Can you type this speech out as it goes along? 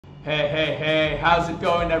Hey, how's it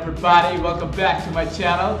going everybody? Welcome back to my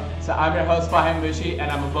channel. So I'm your host fahimmuchi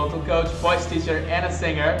and I'm a vocal coach, voice teacher and a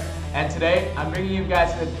singer. And today I'm bringing you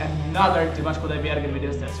guys with another DIMASH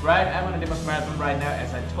video. That's right, I'm on a DIMASH marathon right now,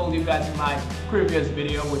 as I told you guys in my previous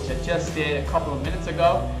video, which I just did a couple of minutes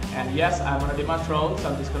ago. And yes, I'm on a DIMASH roll, so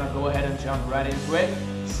I'm just gonna go ahead and jump right into it.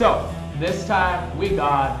 So this time we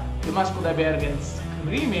got DIMASH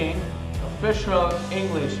streaming official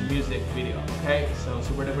English music video. Okay, so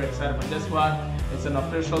super duper excited for this one. It's an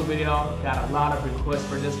official video, got a lot of requests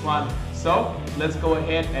for this one, so let's go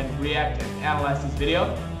ahead and react and analyze this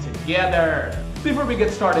video together. Before we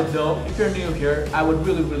get started though, if you're new here, I would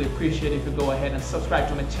really appreciate if you go ahead and subscribe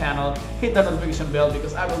to my channel, hit that notification bell,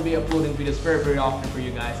 because I will be uploading videos very often for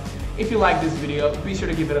you guys. If you like this video, be sure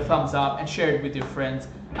to give it a thumbs up and share it with your friends.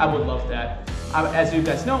 I would love that. As you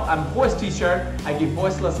guys know, I'm a voice teacher. I give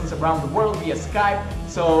voice lessons around the world via Skype.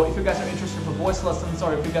 So if you guys are interested for voice lessons,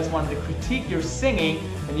 or if you guys wanted to critique your singing,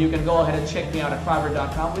 then you can go ahead and check me out at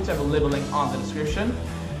fiverr.com, which I have a little link on the description.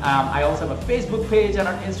 I also have a Facebook page and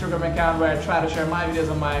an Instagram account where I try to share my videos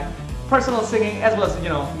on my personal singing, as well as, you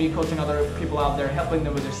know, me coaching other people out there, helping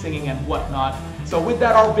them with their singing and whatnot. So with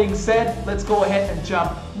that all being said, let's go ahead and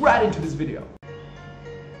jump right into this video.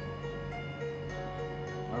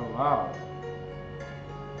 Oh wow.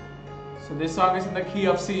 So this song is in the key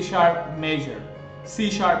of C sharp major. C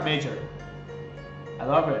sharp major. I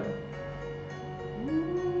love it.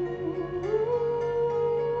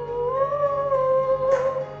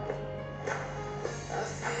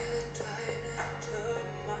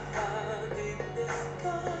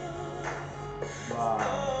 Wow.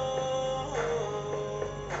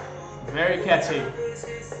 Very catchy.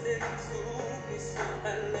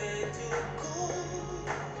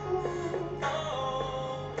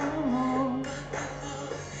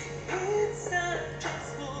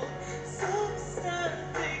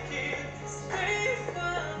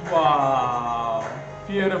 Wow,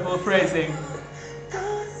 beautiful phrasing.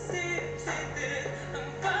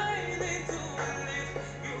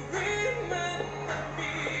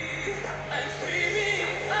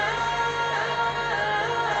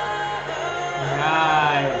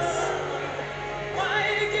 Nice.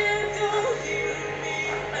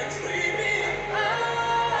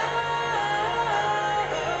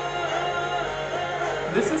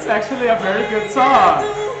 This is actually a very good song.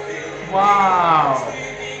 Wow.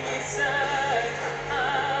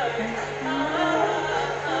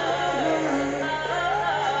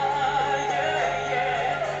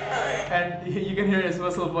 And you can hear his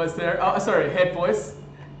whistle voice there. Oh, sorry, head voice.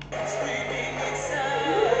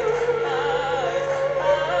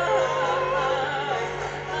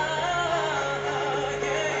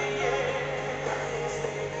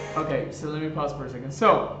 Okay, so let me pause for a second.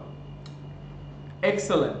 So,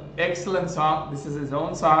 excellent song. This is his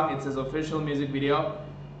own song. It's his official music video.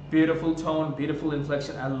 Beautiful tone, beautiful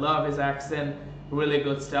inflection. I love his accent. Really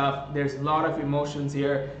good stuff. There's a lot of emotions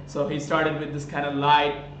here. So he started with this kind of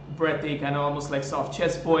light, breathy, kind of almost like soft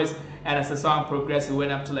chest voice, and as the song progressed, it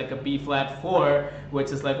went up to like a B flat 4,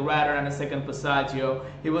 which is like right around a second passaggio.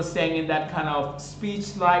 He was staying in that kind of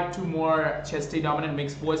speech-like to more chesty dominant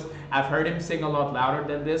mixed voice. I've heard him sing a lot louder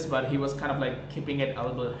than this, but he was kind of like keeping it a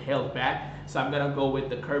little held back. So I'm gonna go with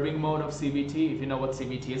the curving mode of CVT. If you know what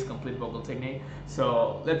CVT is, complete vocal technique.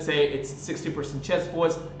 So let's say it's 60% chest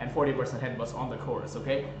voice and 40% head voice on the chorus,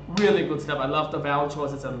 okay? Really good stuff. I love the vowel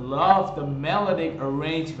choices. I love the melodic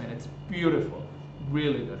arrangement. It's beautiful.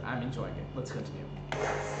 Really good. I'm enjoying it. Let's continue.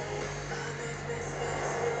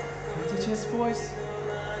 The chest voice.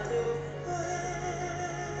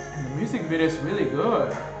 And the music video is really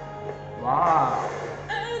good. Wow.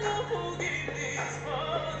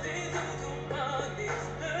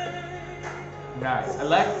 Nice. I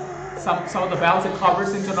like some of the vowels it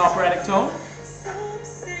covers into an operatic tone.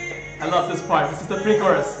 I love this part. This is the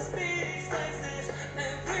pre-chorus.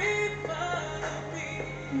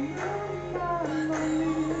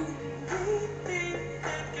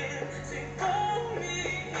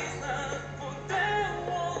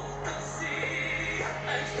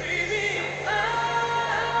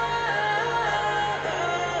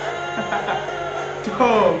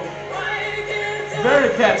 Dope. Very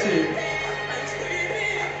catchy.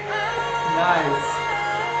 Nice.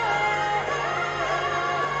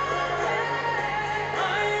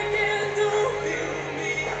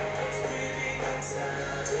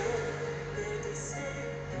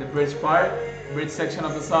 The bridge part, bridge section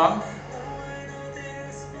of the song.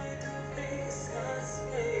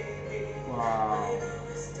 Wow.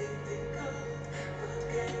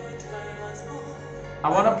 I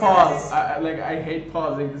want to pause. I hate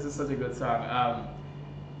pausing. This is such a good song.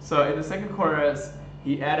 So in the second chorus,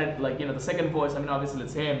 he added like, you know, the second voice. I mean, obviously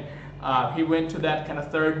it's him. He went to that kind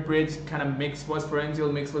of third bridge, kind of mixed voice,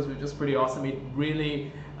 pharyngeal mixed voice, which was pretty awesome. It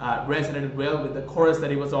really resonated well with the chorus that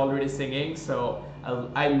he was already singing. So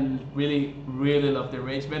I really, really love the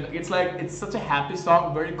arrangement. It's like, it's such a happy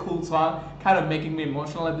song, very cool song, kind of making me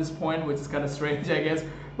emotional at this point, which is kind of strange, I guess.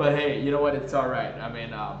 But hey, you know what? It's all right. I mean,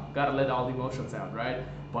 gotta let all the emotions out, right?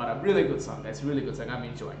 But a really good song, guys. Really good song. I'm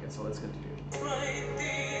enjoying it. So let's continue.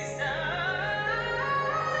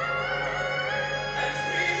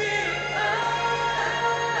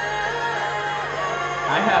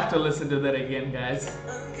 I have to listen to that again, guys.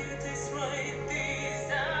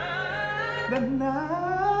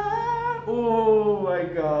 Oh my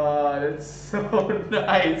god, it's so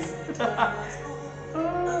nice.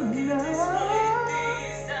 Oh no.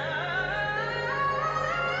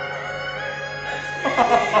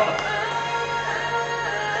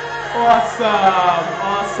 Awesome,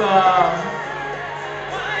 awesome.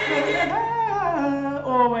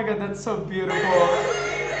 Oh my god, that's so beautiful.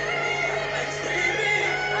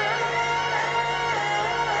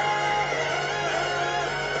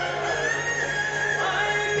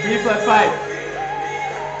 B+5.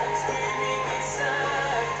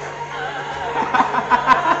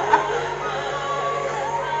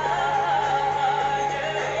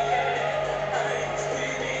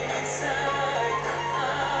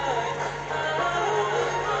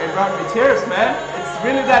 It brought me tears, man. It's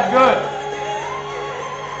really that good.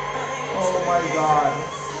 Oh my god.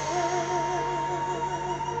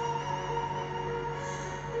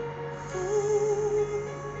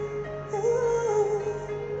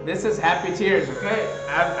 This is happy tears, okay?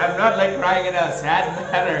 I'm not like crying in a sad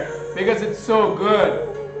manner because it's so good,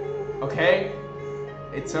 okay?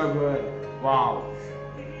 It's so good. Wow.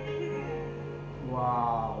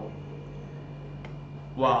 Wow.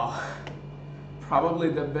 Wow. Probably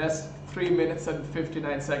the best 3 minutes and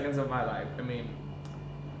 59 seconds of my life. I mean,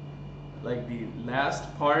 like the last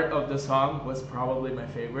part of the song was probably my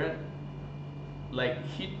favorite.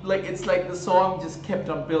 It's like the song just kept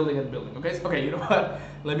on building and building. Okay, you know what?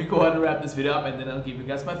 Let me go ahead and wrap this video up, and then I'll give you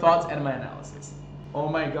guys my thoughts and my analysis. Oh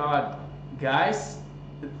my god, guys,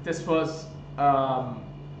 this was a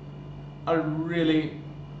really,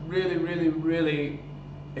 really, really, really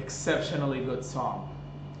exceptionally good song.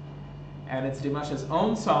 And it's DIMASH's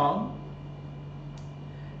own song,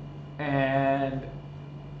 and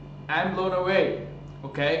I'm blown away,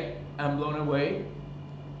 okay? I'm blown away.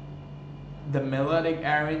 The melodic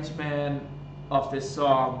arrangement of this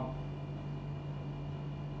song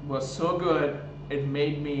was so good, it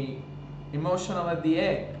made me emotional at the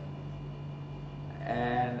end.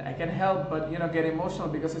 And I can't help but, you know, get emotional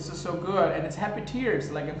because it's just so good, and it's happy tears,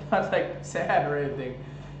 like it's not like sad or anything.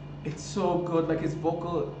 It's so good, like his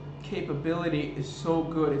vocal capability is so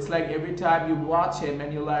good. It's like every time you watch him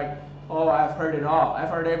and you're like, oh, I've heard it all. I've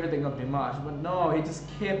heard everything of DIMASH. But no, he just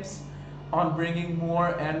keeps on bringing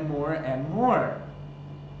more and more and more.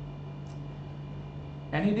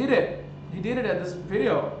 And he did it. He did it at this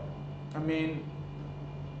video. I mean,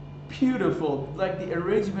 beautiful. Like the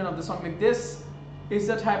arrangement of the song. Like this is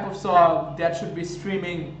the type of song that should be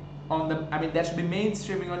streaming on the, that should be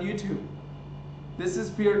mainstreaming on YouTube. This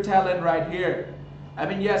is pure talent right here. I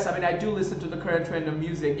mean, yes, I do listen to the current trend of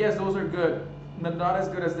music. Yes, those are good, but not as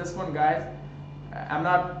good as this one, guys. I'm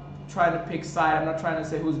not trying to pick side. I'm not trying to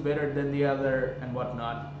say who's better than the other and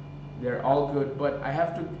whatnot. They're all good, but I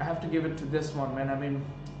have to give it to this one, man. I mean,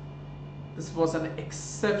 this was an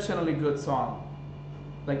exceptionally good song.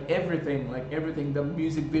 Like everything, the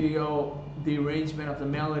music video, the arrangement of the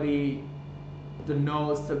melody, the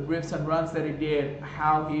notes, the riffs and runs that he did,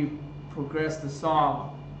 how he progressed the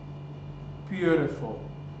song. Beautiful.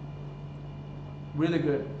 Really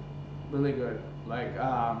good. Really good. Like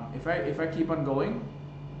if I keep on going,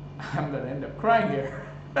 I'm gonna end up crying here.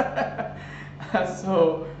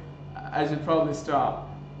 So I should probably stop.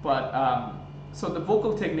 But so the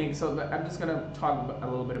vocal technique, I'm just gonna talk a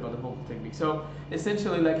little bit about the vocal technique. So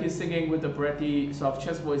essentially, like he's singing with the breathy soft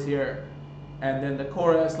chest voice here, and then the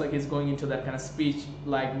chorus, like he's going into that kind of speech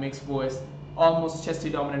like mixed voice, almost chesty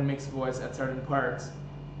dominant mixed voice at certain parts.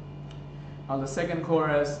 On the second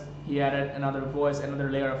chorus, he added another voice, another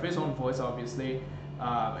layer of his own voice, obviously,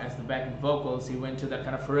 as the backing vocals. He went to that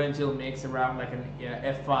kind of pharyngeal mix around like an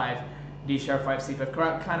F5, D sharp 5,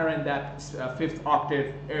 C5, kind of in that fifth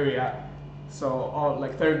octave area. So all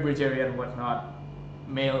like third bridge area and whatnot,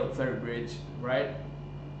 male third bridge, right?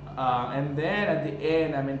 And then at the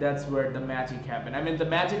end, that's where the magic happened. The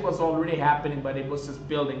magic was already happening, but it was just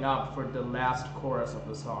building up for the last chorus of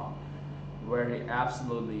the song. where he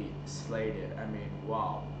absolutely slayed it. I mean,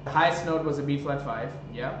 wow. The highest note was a B flat 5.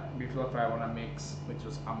 Yeah, B flat 5 on a mix, which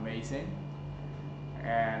was amazing.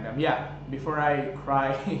 And yeah, before I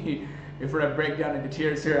cry, before I break down into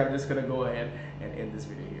tears here, I'm just gonna go ahead and end this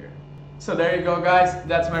video here. So there you go, guys.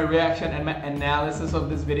 That's my reaction and my analysis of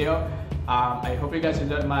this video. I hope you guys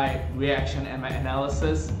enjoyed my reaction and my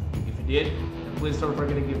analysis. If you did, please don't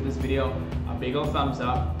forget to give this video a big old thumbs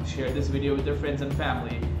up. Share this video with your friends and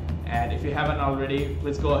family. And if you haven't already,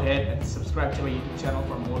 please go ahead and subscribe to my YouTube channel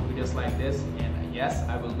for more videos like this. And yes,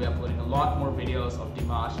 I will be uploading a lot more videos of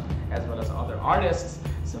DIMASH as well as other artists.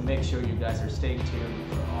 So make sure you guys are staying tuned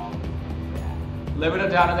for all that. Let me know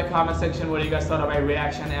down in the comment section what you guys thought of my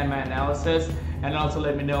reaction and my analysis. And also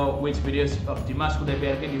let me know which videos of DIMASH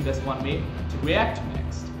Kudaibergen you guys want me to react to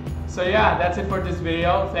next. So yeah, that's it for this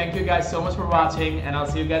video. Thank you guys so much for watching, and I'll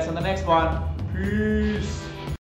see you guys on the next one. Peace!